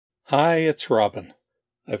Hi, it's Robin.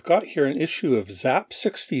 I've got here an issue of Zzap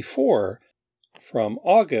 64 from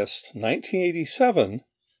August 1987,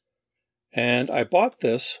 and I bought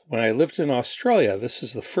this when I lived in Australia. This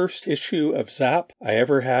is the first issue of Zzap I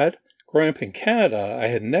ever had. Growing up in Canada, I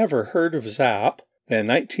had never heard of Zzap. Then in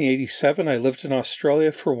 1987, I lived in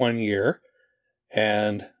Australia for 1 year,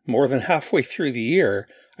 and more than halfway through the year,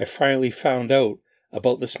 I finally found out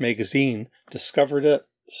about this magazine, discovered it,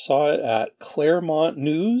 saw it at Claremont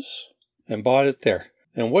News, and bought it there.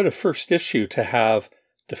 And what a first issue to have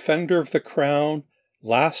Defender of the Crown,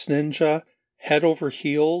 Last Ninja, Head Over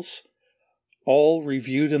Heels, all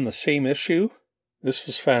reviewed in the same issue. This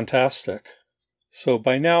was fantastic. So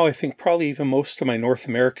by now, I think probably even most of my North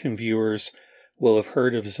American viewers will have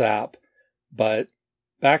heard of Zzap. But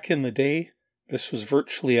back in the day, this was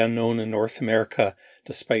virtually unknown in North America,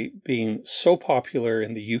 despite being so popular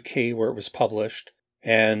in the UK where it was published.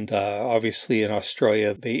 And obviously in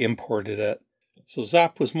Australia, they imported it. So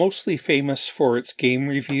Zzap was mostly famous for its game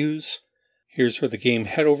reviews. Here's where the game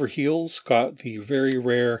Head Over Heels got the very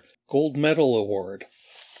rare Gold Medal Award.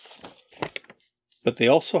 But they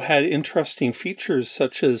also had interesting features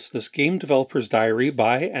such as this Game Developer's Diary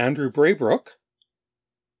by Andrew Braybrook,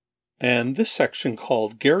 and this section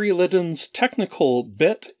called Gary Liddon's Technical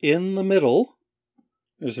Bit in the Middle.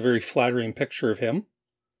 There's a very flattering picture of him.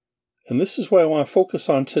 And this is what I want to focus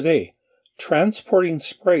on today, transporting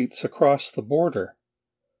sprites across the border.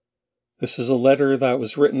 This is a letter that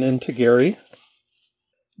was written in to Gary.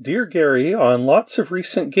 Dear Gary, on lots of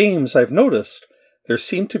recent games I've noticed there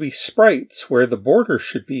seem to be sprites where the border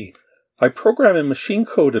should be. I program in machine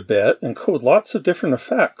code a bit and code lots of different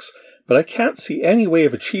effects, but I can't see any way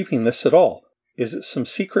of achieving this at all. Is it some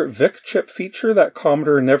secret VIC chip feature that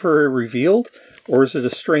Commodore never revealed, or is it a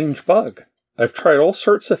strange bug? I've tried all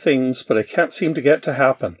sorts of things, but I can't seem to get it to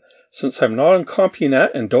happen. Since I'm not on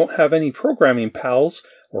CompuNet and don't have any programming pals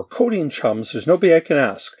or coding chums, there's nobody I can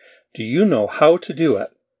ask. Do you know how to do it?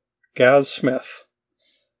 Gaz Smith.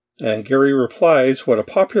 And Gary replies, what a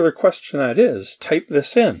popular question that is. Type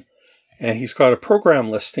this in. And he's got a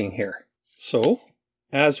program listing here. So,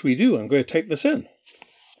 as we do, I'm going to type this in.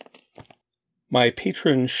 My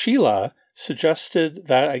patron Sheila suggested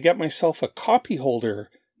that I get myself a copy holder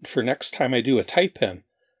for next time I do a type-in.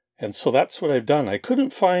 And so that's what I've done. I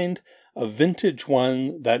couldn't find a vintage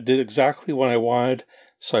one that did exactly what I wanted,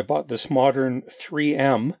 so I bought this modern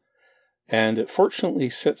 3M, and it fortunately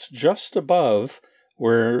sits just above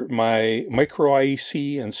where my micro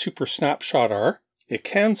IEC and Super Snapshot are. It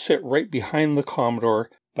can sit right behind the Commodore,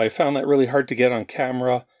 but I found that really hard to get on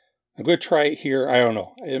camera. I'm going to try it here. I don't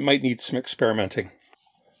know. It might need some experimenting.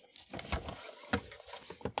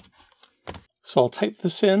 So I'll type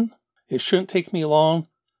this in. It shouldn't take me long.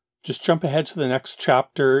 Just jump ahead to the next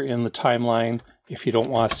chapter in the timeline if you don't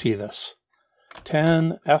want to see this.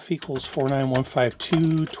 10, F equals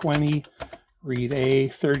 49152, 20, read A,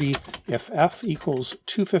 30. If F equals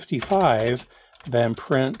 255, then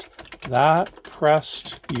print that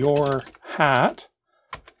pressed your hat,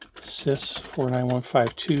 sys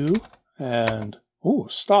 49152, and,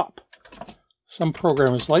 stop. Some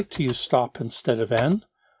programmers like to use stop instead of N.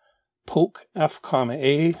 Poke F comma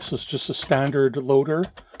A, so it's just a standard loader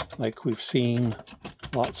like we've seen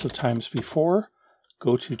lots of times before.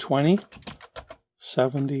 Go to 20,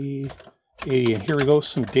 70, 80, and here we go,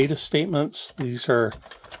 some data statements. These are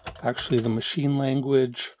actually the machine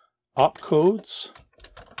language opcodes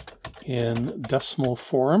in decimal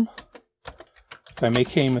form. If I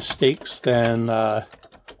make any mistakes, then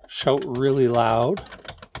shout really loud.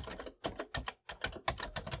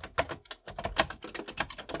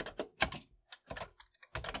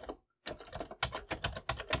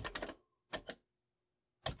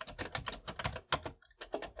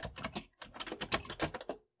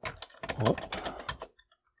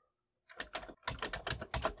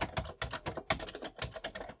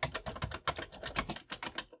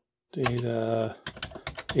 Data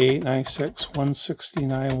 896,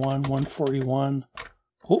 169, 141.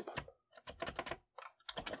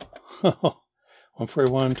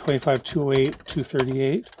 141, 25, 208,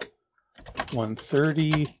 238.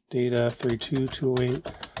 130, data 32, 208,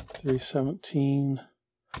 317,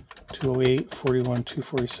 208, 41,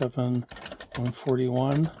 247,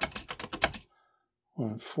 141.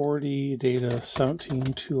 140, data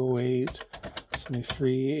 17, 208,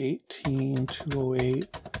 73, 18,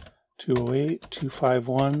 208, 208,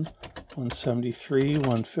 251, 173,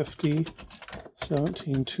 150,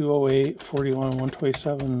 17, 208, 41,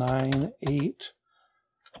 127, 9, 8,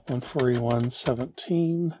 141,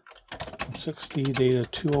 17, 160, data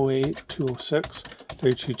 208, 206,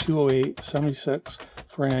 32, 208, 76,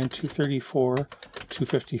 49, 234,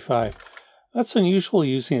 255. That's unusual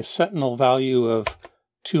using a sentinel value of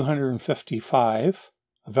 255.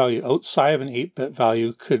 A value outside of an 8-bit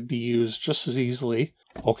value could be used just as easily.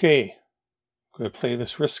 Okay, I'm going to play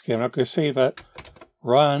this risky. I'm not going to save it.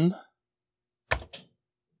 Run.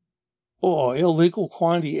 Oh, illegal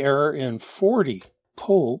quantity error in 40.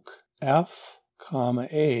 Poke F, comma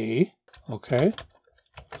A. Okay,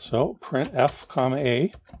 so print F, comma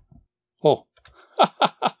A. Oh,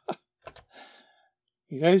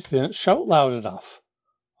 you guys didn't shout loud enough.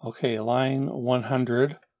 Okay, line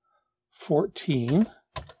 114.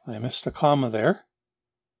 I missed a comma there.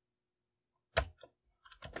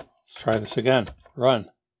 Let's try this again. Run.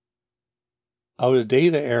 Out of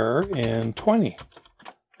data error in 20.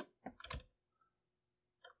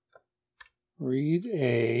 Read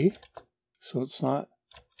A. So it's not.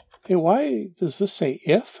 Hey, why does this say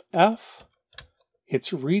if F?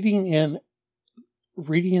 It's reading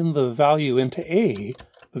the value into A,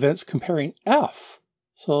 but then it's comparing F.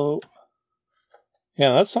 So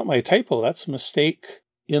yeah, that's not my typo. That's a mistake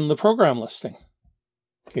in the program listing.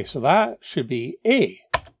 Okay, so that should be A.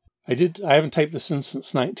 I haven't typed this in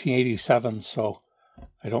since 1987, so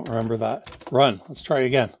I don't remember that. Run. Let's try it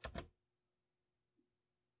again.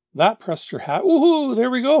 That pressed your hat. Woohoo! There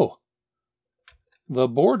we go. The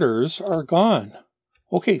borders are gone.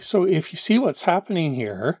 Okay, so if you see what's happening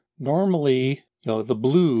here, normally, the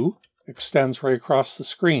blue extends right across the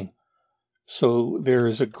screen. So there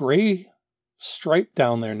is a gray stripe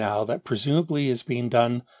down there now that presumably is being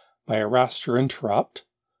done by a raster interrupt.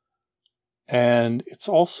 And it's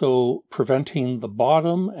also preventing the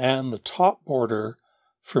bottom and the top border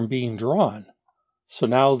from being drawn. So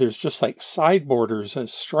now there's just like side borders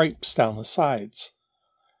as stripes down the sides.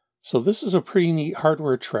 So this is a pretty neat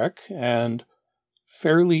hardware trick and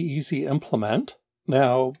fairly easy to implement.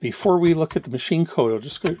 Now, before we look at the machine code, I'll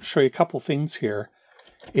just go show you a couple things here.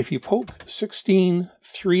 If you poke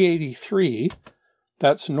 16383,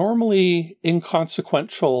 that's normally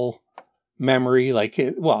inconsequential memory,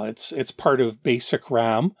 it's part of basic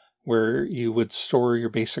RAM, where you would store your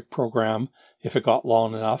basic program if it got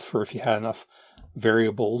long enough or if you had enough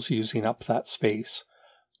variables using up that space.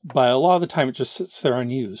 But a lot of the time it just sits there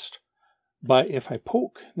unused. But if I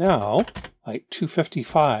poke now, like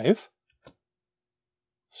 255,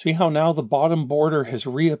 see how now the bottom border has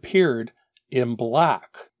reappeared in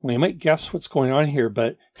black. Well, you might guess what's going on here,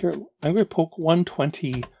 but here, I'm going to poke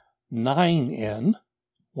 129 in.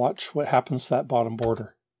 Watch what happens to that bottom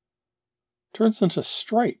border. Turns into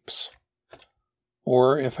stripes.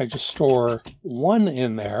 Or if I just store 1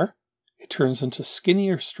 in there, it turns into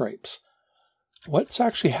skinnier stripes. What's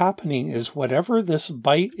actually happening is whatever this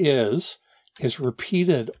byte is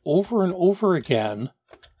repeated over and over again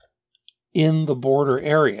in the border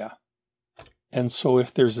area. And so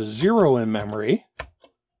if there's a 0 in memory,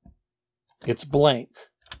 it's blank.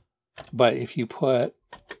 But if you put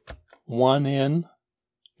 1 in,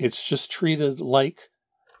 it's just treated like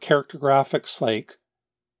character graphics, like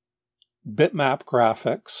bitmap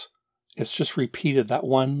graphics. It's just repeated that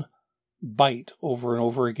one byte over and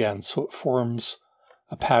over again. So it forms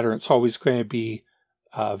a pattern. It's always going to be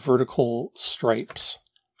vertical stripes.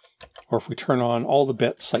 Or if we turn on all the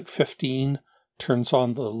bits, like 15 turns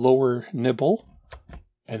on the lower nibble,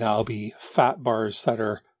 and now it'll be fat bars that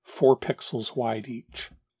are 4 pixels wide each.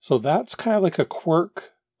 So that's kind of like a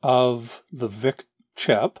quirk of the VIC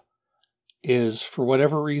chip, is for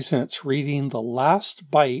whatever reason it's reading the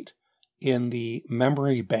last byte in the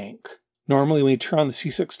memory bank. Normally when you turn on the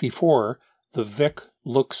C64, the VIC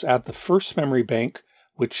looks at the first memory bank,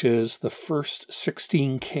 which is the first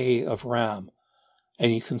 16K of RAM.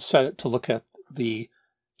 And you can set it to look at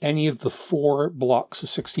any of the 4 blocks of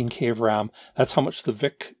 16K of RAM. That's how much the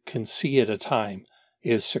VIC can see at a time,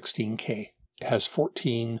 is 16K. It has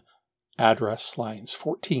 14 address lines,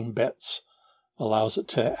 14 bits. Allows it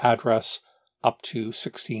to address up to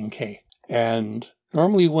 16K. And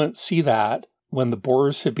normally you wouldn't see that when the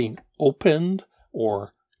borders have been opened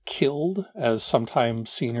or killed, as sometimes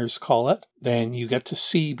sceners call it. Then you get to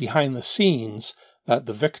see behind the scenes that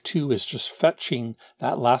the VIC2 is just fetching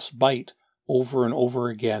that last byte over and over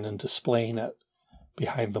again and displaying it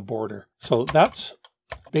behind the border. So that's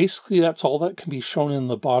all that can be shown in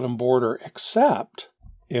the bottom border, except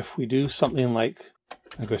if we do something like,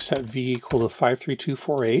 I'm going to set V equal to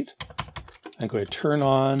 53248. I'm going to turn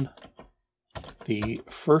on the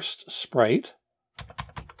first sprite.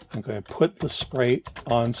 I'm going to put the sprite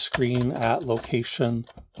on screen at location.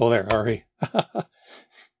 Oh, there, already. Okay,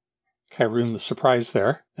 I ruined the surprise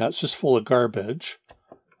there. That's just full of garbage.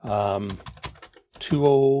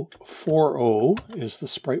 2040 is the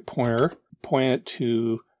sprite pointer. Point it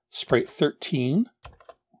to sprite 13.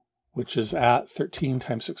 which is at 13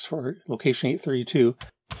 times 64, location 832,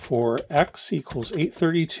 for x equals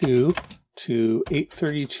 832 to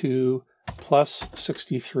 832 plus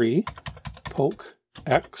 63, poke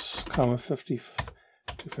x, comma 50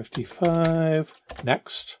 to 55,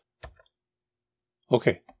 next.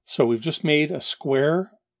 Okay, so we've just made a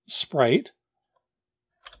square sprite,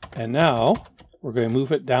 and now we're going to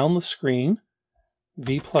move it down the screen,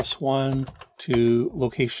 v+1 to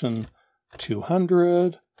location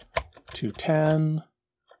 200, 210,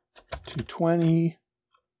 220,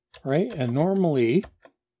 right? And normally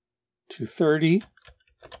 230.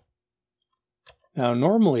 Now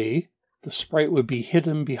normally the sprite would be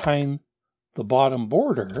hidden behind the bottom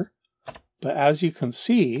border, but as you can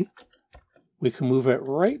see, we can move it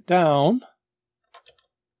right down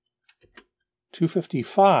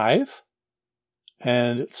 255,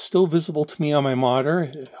 and it's still visible to me on my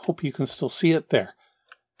monitor. I hope you can still see it there.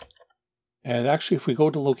 And actually, if we go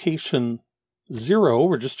to location 0,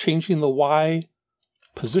 we're just changing the Y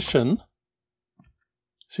position.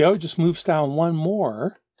 See how it just moves down one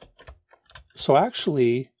more? So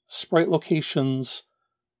actually, sprite locations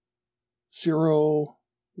 0,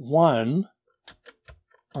 1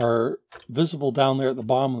 are visible down there at the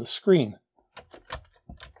bottom of the screen.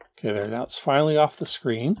 Okay, there, now it's finally off the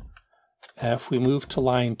screen. And if we move to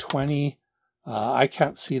line 20, I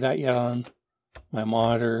can't see that yet on my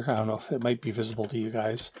monitor. I don't know if it might be visible to you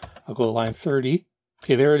guys. I'll go to line 30.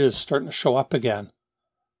 Okay, there it is, starting to show up again.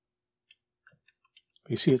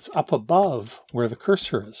 You see it's up above where the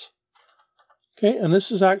cursor is. Okay, and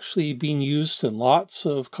this is actually being used in lots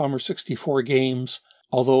of Commodore 64 games,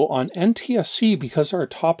 although on NTSC, because our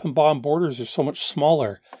top and bottom borders are so much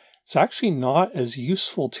smaller, it's actually not as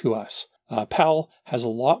useful to us. PAL has a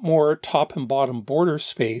lot more top and bottom border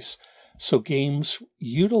space, so games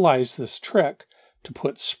utilize this trick to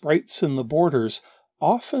put sprites in the borders,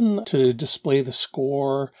 often to display the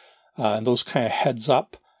score and those kind of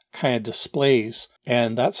heads-up kind of displays.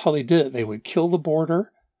 And that's how they did it. They would kill the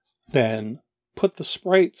border, then put the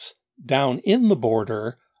sprites down in the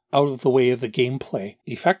border out of the way of the gameplay,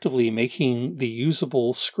 effectively making the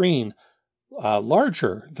usable screen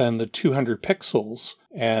larger than the 200 pixels.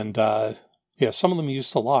 And yeah, some of them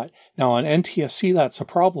used a lot. Now on NTSC, that's a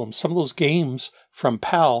problem. Some of those games from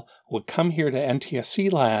PAL would come here to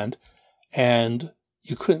NTSC land, and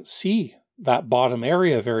you couldn't see that bottom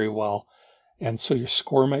area very well. And so your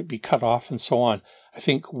score might be cut off and so on. I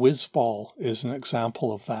think Whizball is an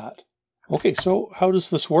example of that. Okay, so how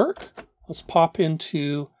does this work? Let's pop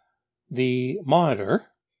into the monitor.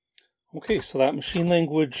 Okay, so that machine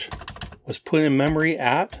language was put in memory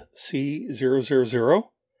at C000.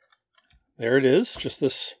 There it is, just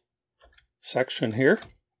this section here.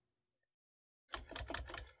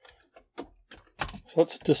 So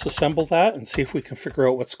let's disassemble that and see if we can figure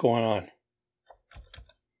out what's going on.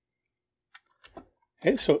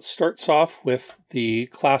 Okay, so it starts off with the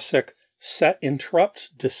classic set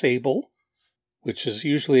interrupt disable, which is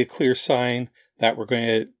usually a clear sign that we're going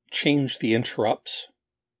to change the interrupts.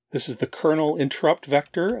 This is the kernel interrupt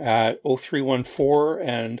vector at 0314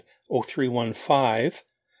 and 0315.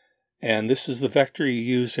 And this is the vector you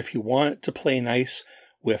use if you want it to play nice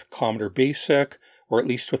with Commodore Basic, or at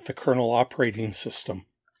least with the kernel operating system.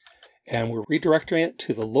 And we're redirecting it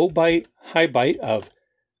to the low byte, high byte of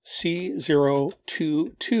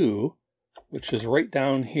C022, which is right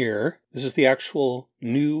down here. This is the actual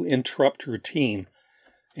new interrupt routine.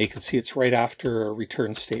 And you can see it's right after a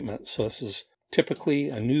return statement. So this is typically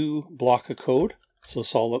a new block of code. So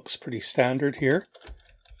this all looks pretty standard here.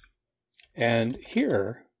 And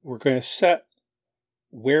here we're going to set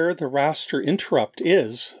where the raster interrupt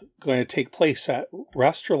is going to take place at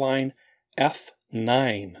raster line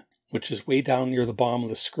F9, which is way down near the bottom of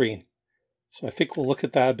the screen. So I think we'll look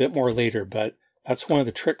at that a bit more later, but that's one of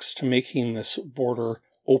the tricks to making this border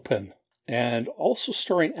open. And also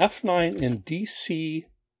storing F9 in DCOE.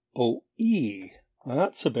 Well,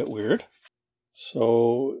 that's a bit weird.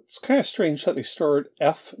 So it's kind of strange that they stored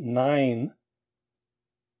F9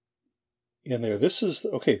 in there. This is,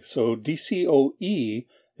 okay, so DCOE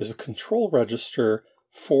is a control register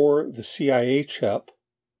for the CIA chip.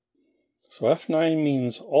 So F9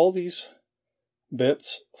 means all these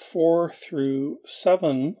bits 4 through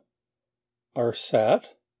 7 are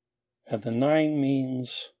set, and the 9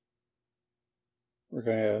 means we're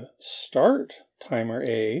going to start timer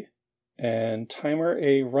A, and timer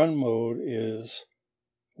A run mode is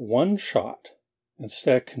one shot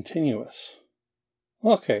instead of continuous.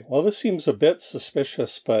 Okay, well this seems a bit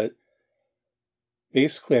suspicious, but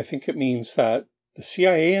basically I think it means that the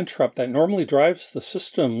CIA interrupt that normally drives the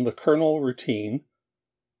system, the kernel routine,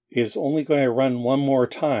 is only going to run one more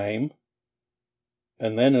time,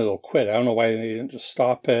 and then it'll quit. I don't know why they didn't just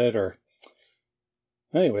stop it, or...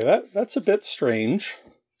 Anyway, that's a bit strange,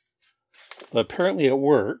 but apparently it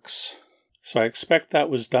works. So I expect that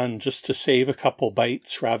was done just to save a couple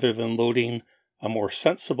bytes rather than loading a more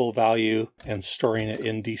sensible value and storing it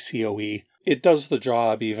in DCOE. It does the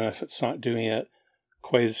job even if it's not doing it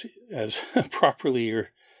quite as properly or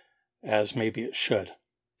as maybe it should.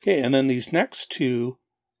 Okay, and then these next two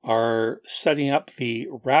are setting up the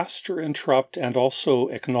raster interrupt and also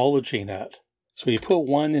acknowledging it. So you put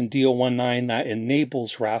 1 in DO19, that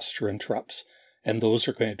enables raster interrupts, and those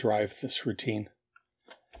are going to drive this routine.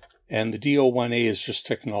 And the DO1A is just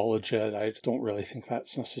to acknowledge it. I don't really think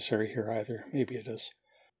that's necessary here either. Maybe it is.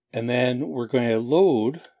 And then we're going to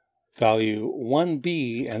load value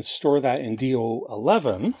 1B and store that in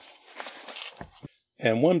DO11.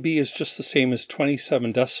 And 1B is just the same as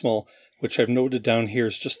 27 decimal, which I've noted down here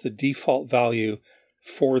is just the default value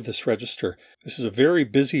for this register. This is a very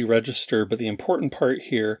busy register, but the important part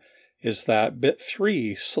here is that bit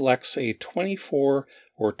 3 selects a 24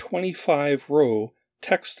 or 25 row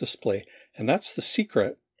text display, and that's the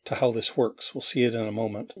secret to how this works. We'll see it in a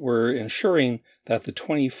moment. We're ensuring that the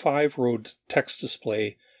 25 row text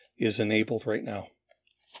display is enabled right now.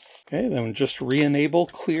 Okay, then just re-enable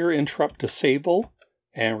clear interrupt disable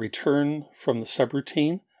and return from the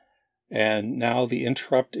subroutine, and now the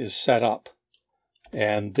interrupt is set up.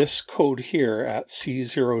 And this code here at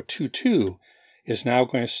C022 is now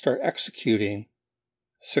going to start executing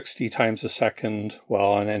 60 times a second,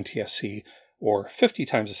 well, on NTSC, or 50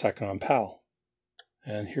 times a second on PAL.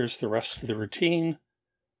 And here's the rest of the routine.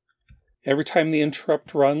 Every time the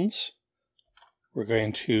interrupt runs, we're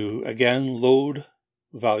going to, again, load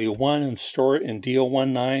value 1 and store it in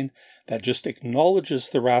DO19. That just acknowledges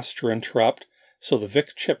the raster interrupt, so the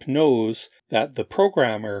VIC chip knows that the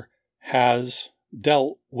programmer has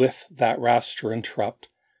dealt with that raster interrupt,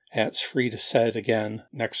 and it's free to set it again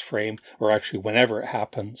next frame, or actually whenever it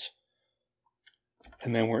happens.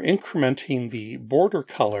 And then we're incrementing the border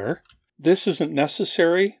color. This isn't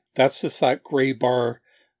necessary. That's just that gray bar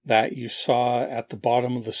that you saw at the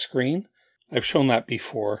bottom of the screen. I've shown that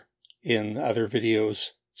before in other videos.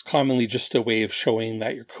 It's commonly just a way of showing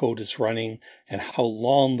that your code is running and how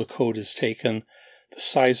long the code is taken. The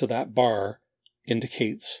size of that bar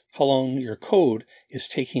indicates how long your code is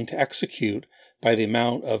taking to execute by the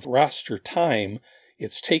amount of raster time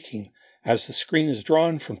it's taking. As the screen is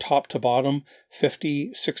drawn from top to bottom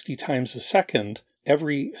 50, 60 times a second,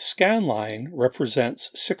 every scan line represents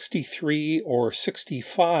 63 or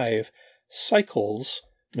 65 cycles,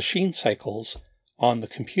 machine cycles, on the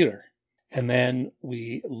computer. And then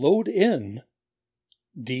we load in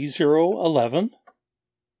D011,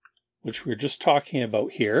 which we were just talking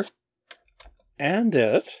about here, and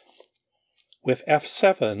it with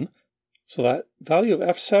F7. So that value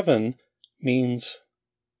of F7 means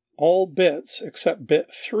all bits except bit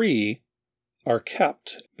 3 are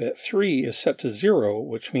kept. Bit 3 is set to 0,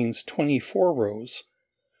 which means 24 rows.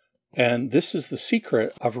 And this is the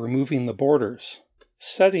secret of removing the borders.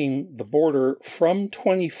 Setting the border from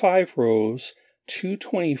 25 rows to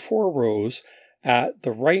 24 rows at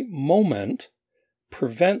the right moment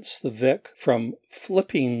prevents the VIC from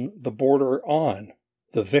flipping the border on.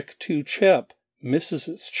 The VIC2 chip misses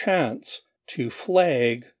its chance to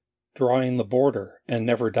flag drawing the border and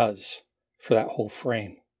never does for that whole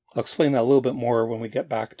frame. I'll explain that a little bit more when we get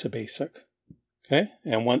back to basic. Okay,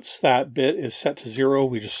 and once that bit is set to 0,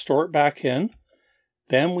 we just store it back in.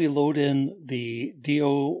 Then we load in the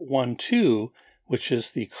DO12, which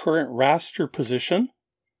is the current raster position,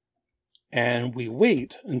 and we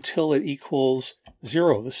wait until it equals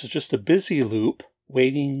 0. This is just a busy loop,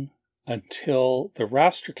 waiting until the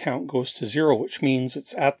raster count goes to 0, which means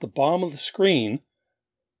it's at the bottom of the screen.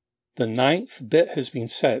 The 9th bit has been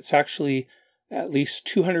set. It's actually at least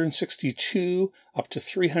 262 up to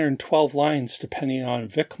 312 lines, depending on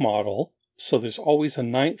VIC model. So there's always a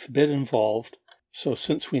 9th bit involved. So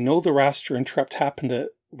since we know the raster interrupt happened at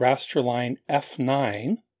raster line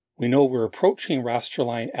F9, we know we're approaching raster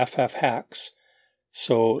line FF hex.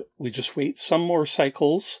 So we just wait some more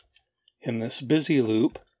cycles in this busy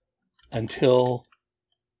loop until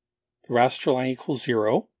the raster line equals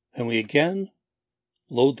 0. And we again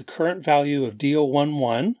load the current value of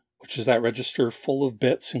DO11, which is that register full of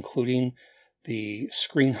bits, including the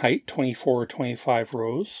screen height, 24 or 25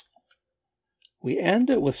 rows. We end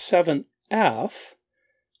it with 7F.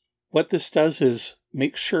 What this does is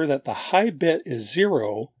make sure that the high bit is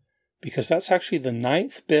 0, because that's actually the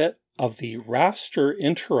 9th bit of the raster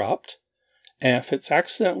interrupt. And if it's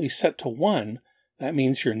accidentally set to 1, that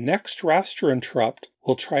means your next raster interrupt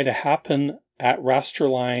will try to happen at raster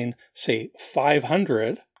line, say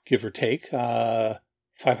 500, give or take,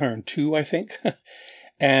 502, I think.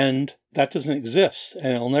 And that doesn't exist,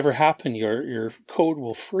 and it'll never happen. Your code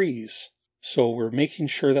will freeze. So we're making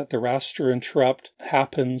sure that the raster interrupt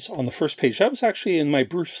happens on the first page. That was actually in my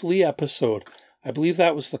Bruce Lee episode. I believe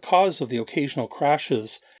that was the cause of the occasional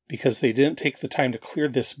crashes, because they didn't take the time to clear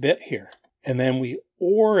this bit here. And then we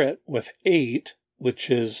OR it with 8, which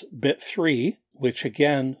is bit 3, which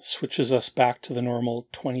again switches us back to the normal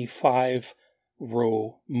 25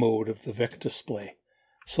 row mode of the Vic display,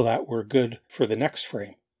 so that we're good for the next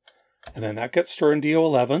frame. And then that gets stored in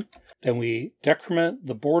DO11. Then we decrement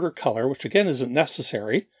the border color, which again isn't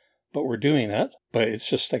necessary, but we're doing it. But it's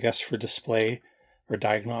just, I guess, for display or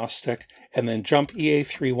diagnostic. And then jump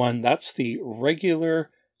EA31, that's the regular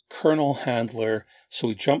kernel handler. So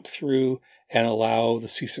we jump through and allow the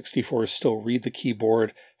C64 to still read the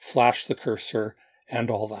keyboard, flash the cursor, and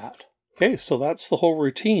all that. Okay, so that's the whole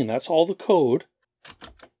routine. That's all the code.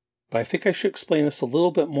 But I think I should explain this a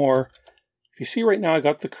little bit more. If you see right now, I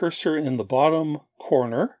got the cursor in the bottom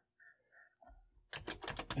corner.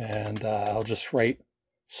 And I'll just write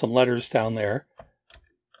some letters down there.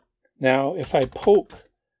 Now, if I poke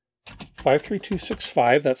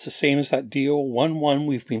 53265, that's the same as that DO11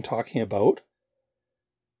 we've been talking about.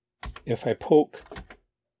 If I poke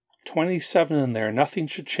 27 in there, nothing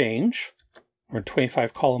should change. We're in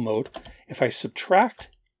 25 column mode. If I subtract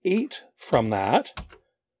 8 from that,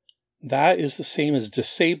 that is the same as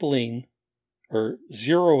disabling or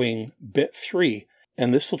zeroing bit 3.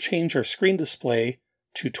 And this will change our screen display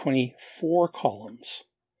to 24 columns.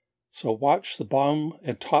 So watch, the bottom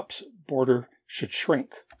and top border should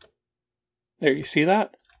shrink. There, you see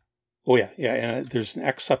that? Oh yeah, and there's an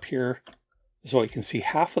X up here. So you can see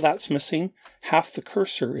half of that's missing. Half the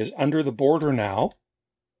cursor is under the border now.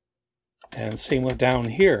 And same with down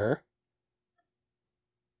here.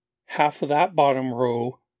 Half of that bottom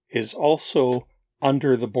row is also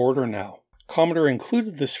under the border now. Commodore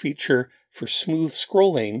included this feature for smooth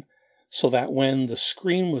scrolling so that when the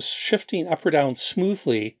screen was shifting up or down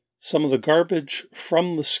smoothly, some of the garbage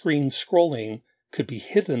from the screen scrolling could be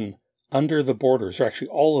hidden under the borders, or actually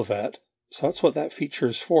all of it. So that's what that feature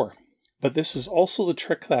is for. But this is also the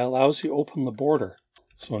trick that allows you to open the border.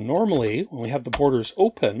 So normally, when we have the borders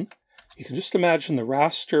open, you can just imagine the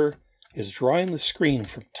raster is drawing the screen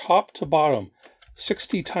from top to bottom.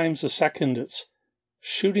 60 times a second, it's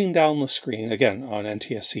shooting down the screen, again, on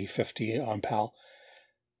NTSC 50 on PAL.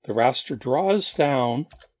 The raster draws down,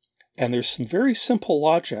 and there's some very simple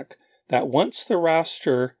logic that once the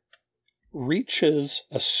raster reaches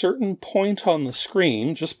a certain point on the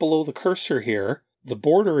screen, just below the cursor here, the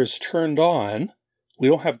border is turned on. We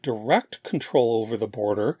don't have direct control over the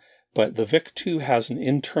border, but the VIC2 has an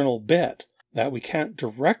internal bit that we can't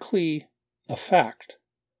directly affect.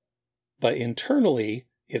 But internally,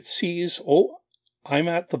 it sees, oh, I'm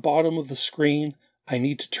at the bottom of the screen, I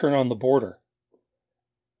need to turn on the border.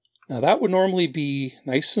 Now that would normally be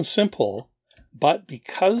nice and simple, but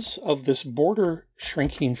because of this border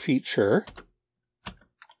shrinking feature,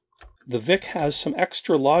 the VIC has some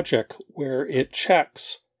extra logic where it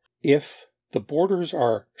checks if the borders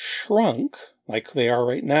are shrunk, like they are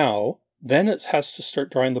right now, then it has to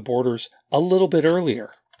start drawing the borders a little bit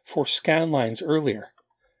earlier, for scan lines earlier.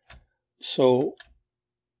 So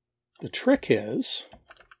the trick is,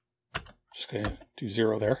 just going to do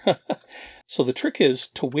 0 there. So the trick is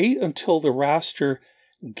to wait until the raster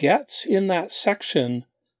gets in that section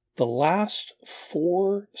the last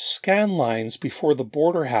 4 scan lines before the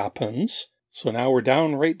border happens. So now we're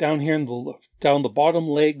down right down here in down the bottom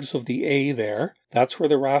legs of the A there. That's where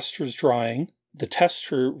the raster's drawing. The test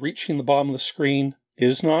for reaching the bottom of the screen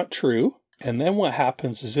is not true. And then what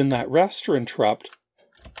happens is in that raster interrupt,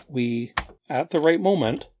 we, at the right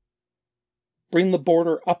moment, bring the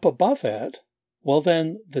border up above it. Well,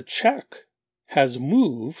 then the check has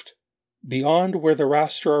moved beyond where the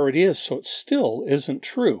raster already is, so it still isn't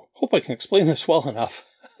true. Hope I can explain this well enough.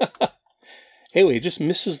 Anyway, it just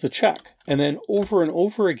misses the check. And then over and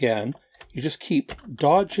over again, you just keep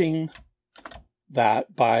dodging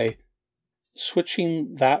that by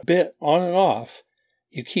switching that bit on and off.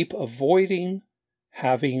 You keep avoiding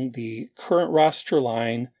having the current raster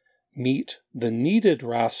line meet the needed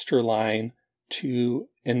raster line to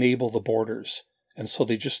enable the borders. And so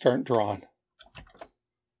they just aren't drawn.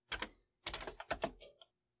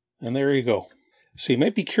 And there you go. So you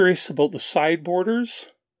might be curious about the side borders.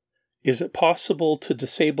 Is it possible to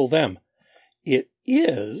disable them? It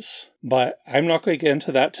is, but I'm not going to get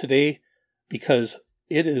into that today because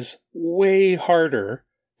it is way harder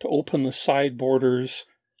to open the side borders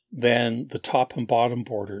than the top and bottom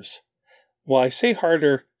borders. Well, I say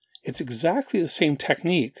harder, it's exactly the same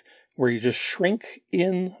technique where you just shrink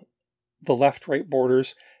in the left-right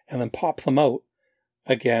borders and then pop them out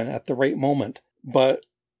again at the right moment. But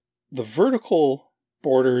the vertical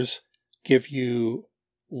borders give you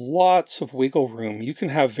lots of wiggle room. You can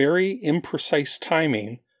have very imprecise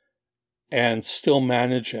timing and still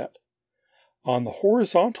manage it. On the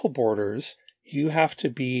horizontal borders, you have to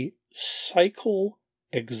be cycle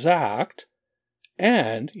exact,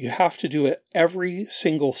 and you have to do it every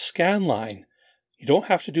single scan line. You don't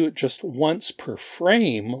have to do it just once per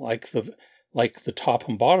frame like the top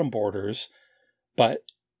and bottom borders, but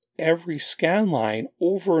every scan line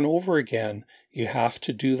over and over again, you have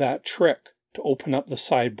to do that trick to open up the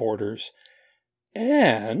side borders.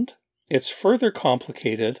 And it's further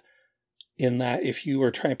complicated in that if you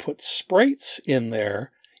are trying to put sprites in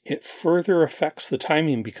there, it further affects the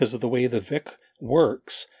timing because of the way the VIC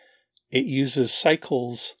works. It uses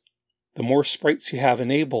cycles. The more sprites you have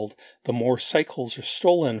enabled, the more cycles are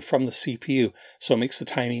stolen from the CPU, so it makes the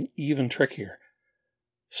timing even trickier.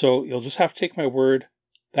 So you'll just have to take my word.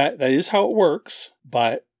 That is how it works,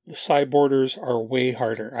 but the side borders are way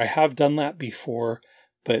harder. I have done that before,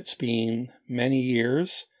 but it's been many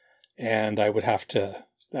years, and I would have to,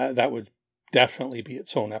 that would definitely be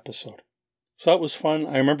its own episode. So that was fun.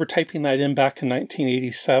 I remember typing that in back in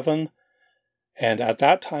 1987, and at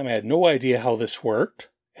that time I had no idea how this worked.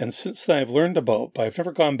 And since then I've learned about, but I've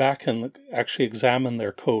never gone back and actually examined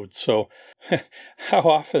their code. So how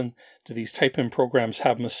often do these type-in programs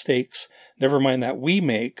have mistakes? Never mind that we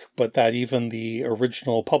make, but that even the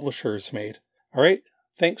original publishers made. All right.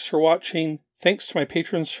 Thanks for watching. Thanks to my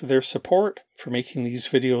patrons for their support, for making these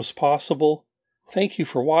videos possible. Thank you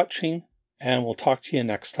for watching, and we'll talk to you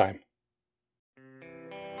next time.